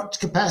about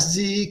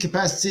capacity,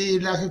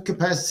 lack of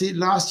capacity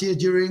last year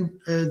during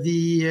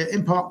the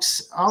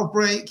Mpox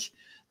outbreak.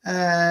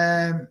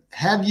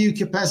 Have you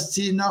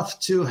capacity enough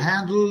to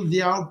handle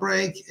the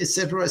outbreak,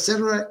 etc.,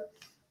 etc.?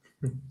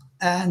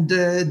 And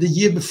the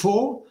year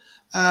before,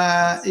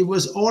 it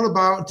was all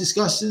about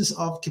discussions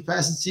of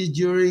capacity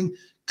during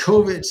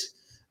COVID,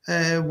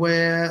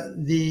 where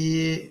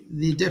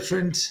the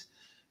different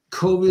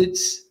COVID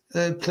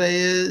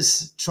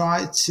players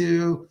tried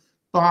to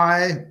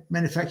buy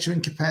manufacturing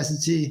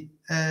capacity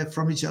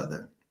from each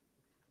other.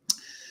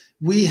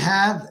 We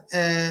have,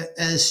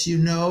 as you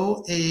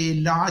know, a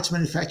large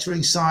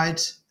manufacturing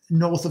site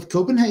north of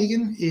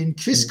Copenhagen in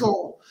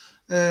Kvistgård,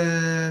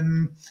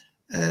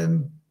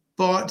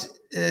 but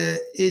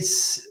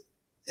it's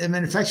a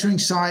manufacturing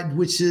site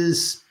which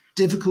is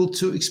difficult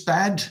to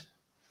expand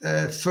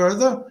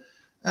further.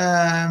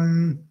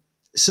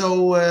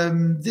 So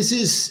this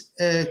is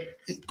a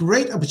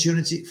great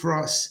opportunity for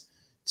us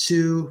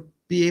to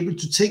be able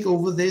to take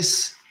over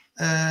this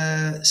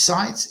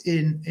site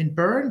in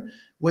Bern,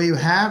 where you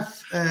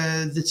have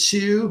the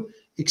 2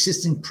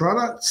 existing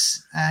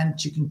products and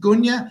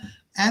chikungunya,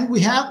 and we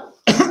have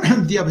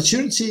the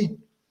opportunity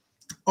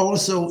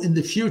also in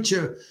the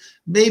future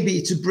maybe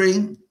to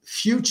bring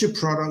future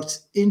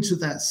products into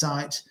that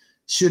site,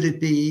 should it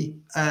be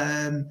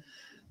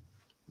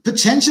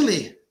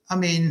potentially. I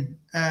mean,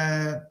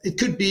 it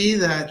could be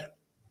that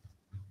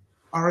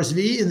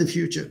RSV in the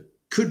future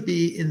could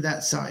be in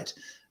that site,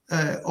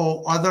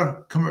 or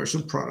other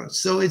commercial products.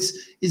 So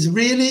it's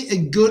really a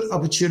good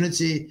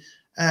opportunity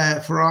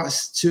for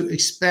us to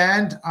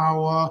expand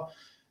our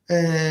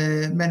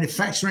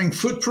manufacturing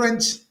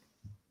footprint.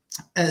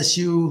 As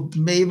you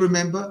may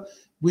remember,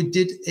 we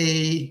did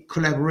a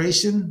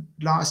collaboration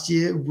last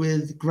year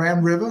with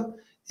Grand River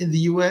in the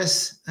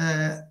US,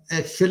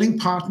 a filling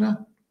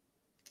partner.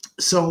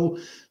 So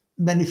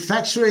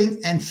manufacturing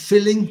and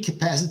filling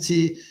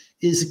capacity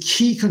is a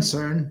key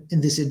concern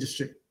in this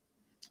industry.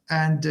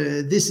 And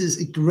this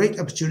is a great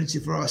opportunity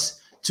for us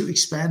to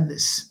expand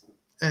this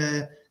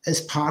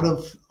as part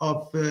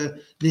of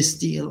this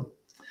deal.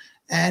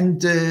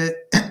 And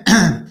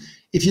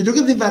if you look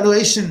at the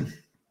valuation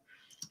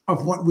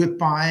of what we're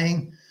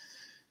buying,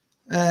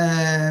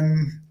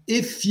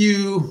 if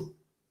you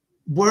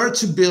were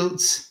to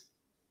build,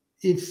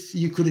 if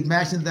you could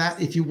imagine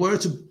that, if you were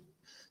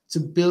to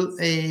build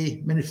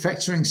a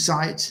manufacturing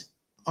site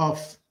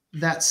of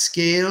that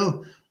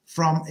scale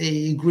from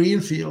a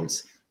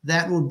greenfield,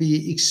 that would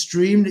be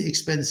extremely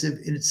expensive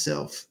in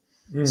itself.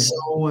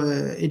 So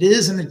it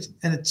is an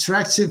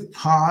attractive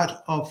part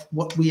of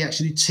what we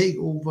actually take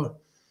over.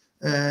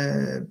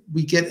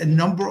 We get a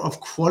number of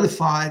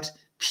qualified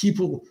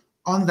people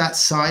on that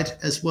site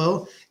as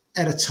well,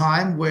 at a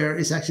time where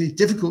it's actually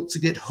difficult to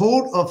get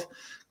hold of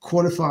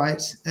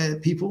qualified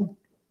people.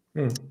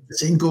 The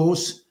same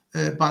goes,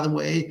 by the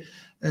way,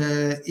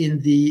 in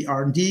the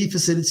R&D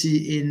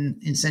facility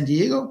in San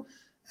Diego,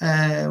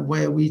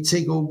 where we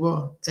take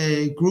over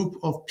a group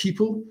of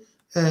people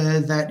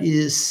that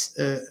is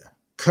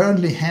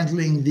currently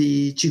handling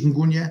the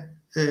chikungunya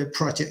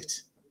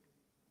project.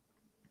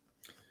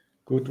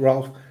 Good,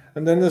 Ralph.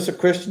 And then there's a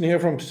question here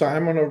from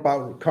Simon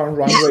about current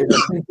run rate.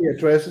 I think he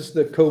addresses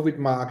the COVID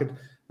market,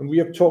 and we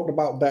have talked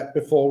about that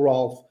before,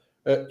 Ralph.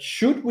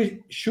 Should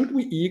we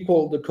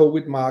equal the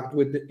COVID market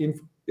with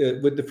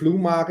the flu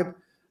market?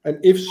 And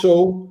if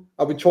so,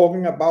 are we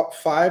talking about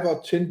 $5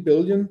 or $10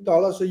 billion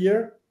a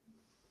year,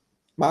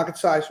 market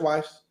size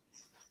wise?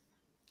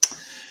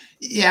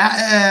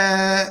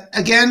 Yeah,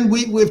 again,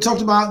 we've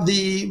talked about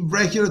the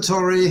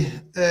regulatory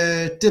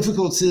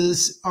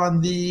difficulties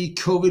on the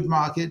COVID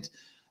market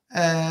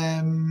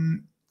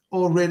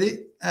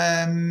already.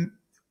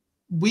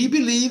 We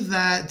believe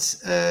that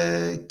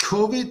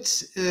COVID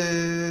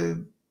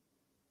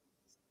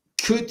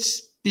could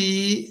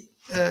be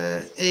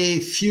a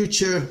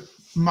future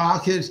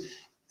market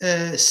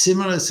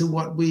similar to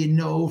what we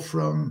know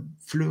from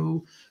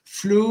flu.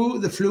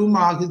 The flu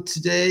market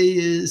today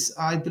is,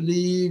 I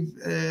believe,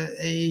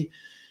 an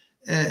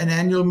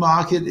annual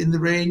market in the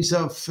range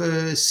of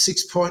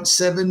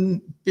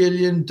 $6.7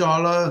 billion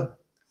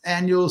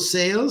annual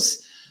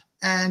sales,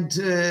 and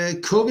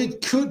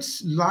COVID could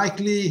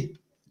likely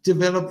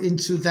develop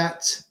into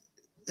that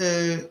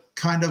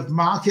kind of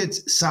market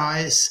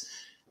size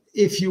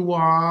if you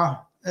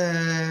are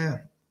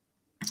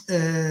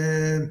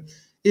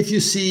if you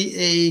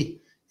see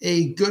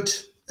a good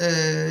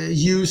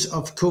use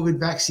of COVID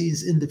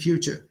vaccines in the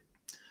future.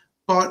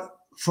 But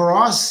for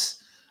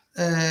us,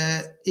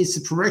 it's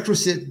a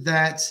prerequisite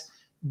that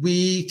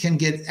we can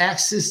get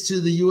access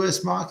to the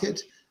US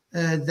market,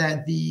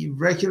 that the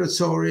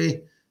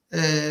regulatory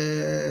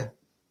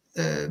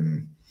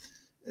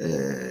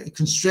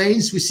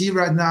constraints we see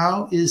right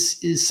now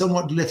is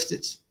somewhat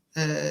lifted.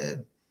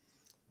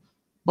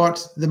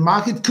 But the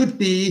market could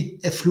be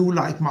a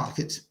flu-like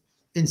market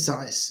in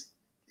size.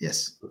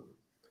 Yes.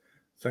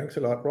 Thanks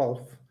a lot,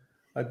 Ralph.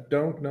 I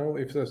don't know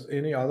if there's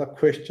any other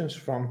questions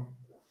from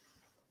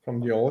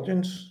the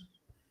audience.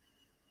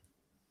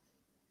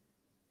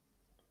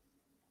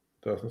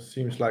 Doesn't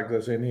seem like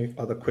there's any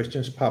other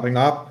questions popping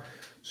up.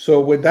 So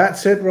with that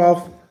said,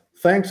 Ralph,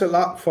 thanks a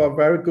lot for a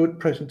very good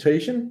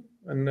presentation.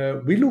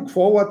 And we look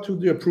forward to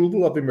the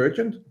approval of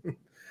Emergent.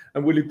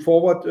 And we look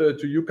forward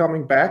to you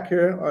coming back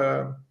here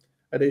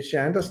at HC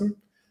Andersen.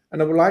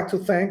 And I would like to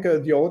thank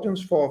the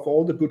audience for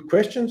all the good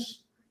questions.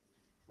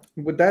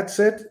 With that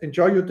said,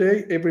 enjoy your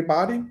day,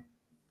 everybody,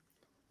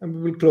 and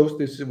we will close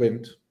this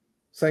event.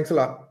 Thanks a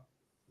lot.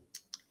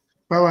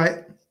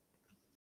 Bye-bye.